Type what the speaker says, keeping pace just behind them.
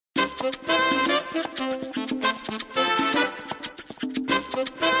Hola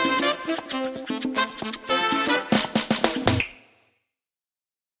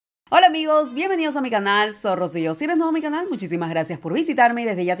amigos, bienvenidos a mi canal, soy Rocío. Si eres nuevo a mi canal, muchísimas gracias por visitarme y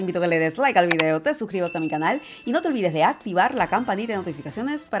desde ya te invito a que le des like al video, te suscribas a mi canal y no te olvides de activar la campanita de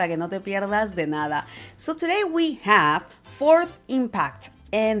notificaciones para que no te pierdas de nada. So today we have Fourth Impact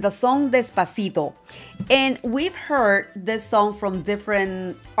and the song Despacito. And we've heard this song from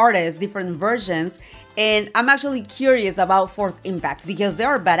different artists, different versions, and I'm actually curious about Fourth Impact because they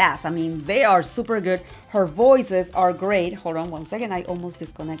are badass. I mean, they are super good. Her voices are great. Hold on one second. I almost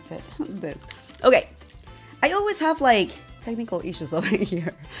disconnected this. Okay. I always have like technical issues over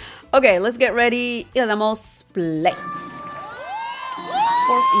here. Okay, let's get ready. Y le damos play.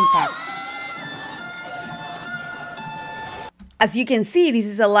 Fourth Impact. As you can see, this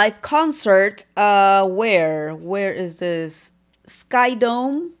is a live concert. Where is this? Sky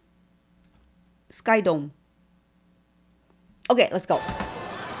Dome. Sky Dome. Okay, let's go.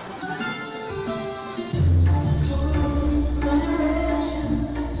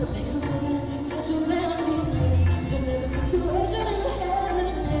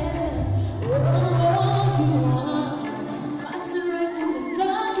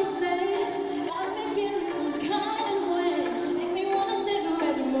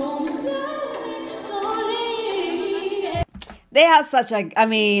 They have such a, I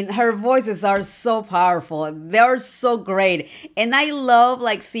mean, her voices are so powerful. They're so great. And I love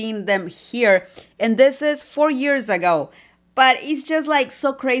like seeing them here. And this is 4 years ago. But it's just like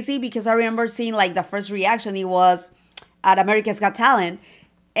so crazy because I remember seeing like the first reaction, it was at America's Got Talent.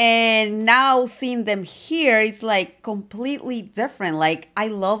 And now seeing them here, it's like completely different. Like, I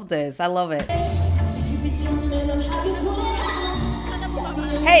love this. I love it.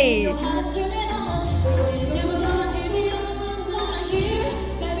 Hey!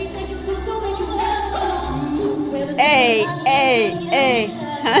 Hey, hey, hey.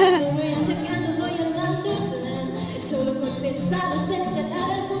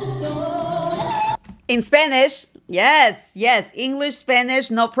 In Spanish, yes, English,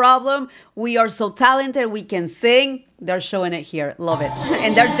 Spanish, no problem. We are so talented, we can sing. They're showing it here, love it.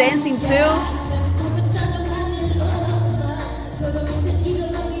 And they're dancing too.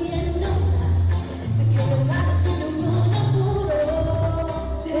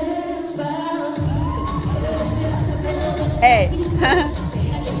 Hey.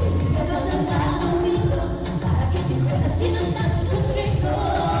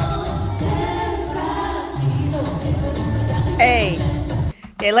 Hey.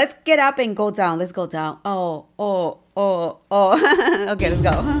 Okay, let's get up and go down. Let's go down. Oh. Okay, let's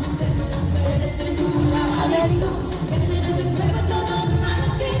go.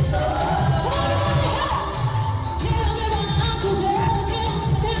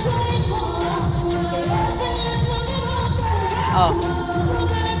 Oh.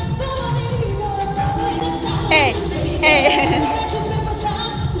 Hey, hey.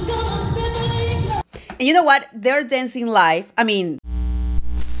 And you know what? They're dancing live. I mean,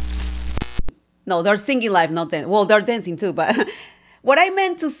 no, they're singing live, not dancing. Well, they're dancing too, but what I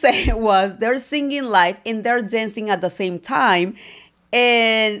meant to say was they're singing live and they're dancing at the same time.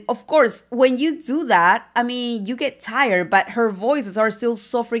 And of course, when you do that, I mean, you get tired, but her voices are still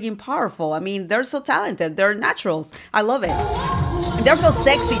so freaking powerful. I mean, they're so talented. They're naturals. I love it. And they're so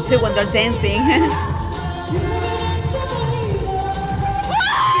sexy too when they're dancing.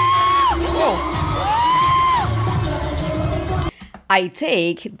 I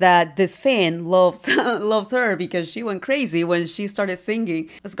take that this fan loves her because she went crazy when she started singing.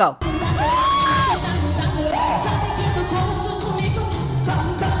 Let's go.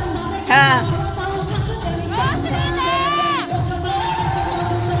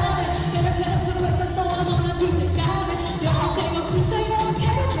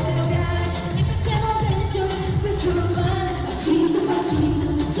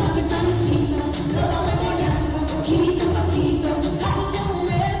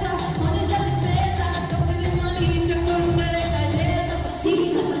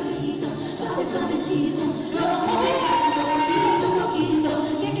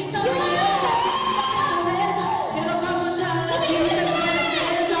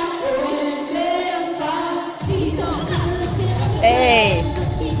 Hey.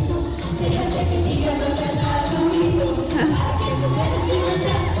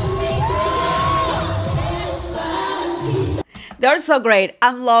 They're so great.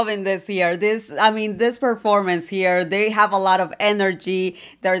 I'm loving this here. This performance here, they have a lot of energy.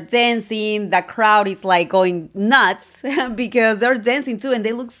 They're dancing. The crowd is like going nuts because they're dancing too, and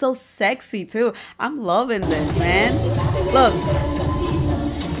they look so sexy too. I'm loving this, man. Look.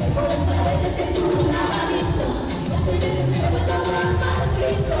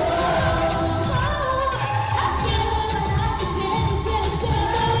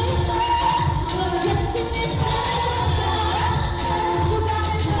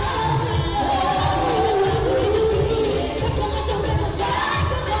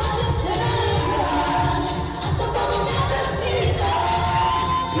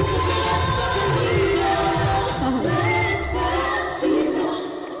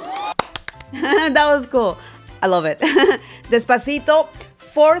 That was cool. I love it. Despacito,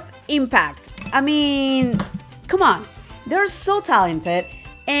 fourth impact. I mean, come on. They're so talented.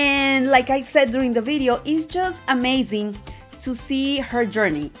 And like I said during the video, it's just amazing to see her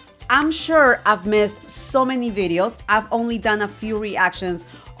journey. I'm sure I've missed so many videos. I've only done a few reactions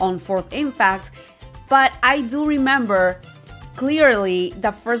on fourth impact, but I do remember clearly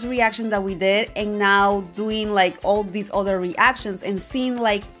the first reaction that we did, and now doing like all these other reactions and seeing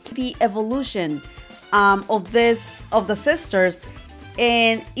like the evolution of the sisters.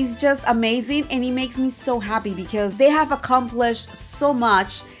 And it's just amazing, and it makes me so happy because they have accomplished so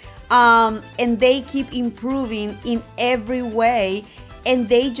much, and they keep improving in every way, and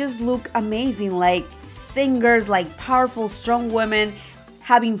they just look amazing, like singers, like powerful, strong women,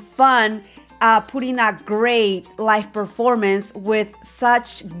 having fun, putting a great live performance with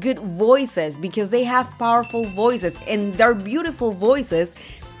such good voices, because they have powerful voices and they're beautiful voices.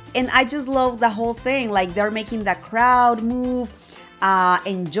 And I just love the whole thing, like they're making the crowd move,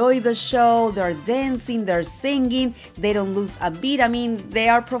 enjoy the show, they're dancing, they're singing, they don't lose a beat. I mean, they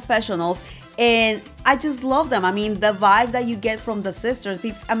are professionals, and I just love them. I mean, the vibe that you get from the sisters,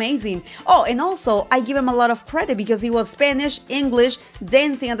 it's amazing. Oh, and also I give them a lot of credit because it was Spanish, English,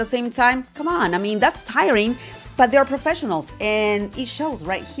 dancing at the same time. Come on, I mean, that's tiring, but they're professionals, and it shows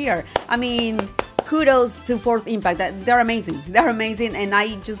right here. I mean, kudos to Fourth Impact. They're amazing. They're amazing, and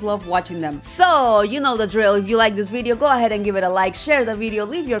I just love watching them. So, you know the drill. If you like this video, go ahead and give it a like, share the video,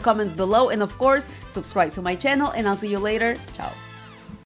 leave your comments below, and of course, subscribe to my channel, and I'll see you later. Ciao.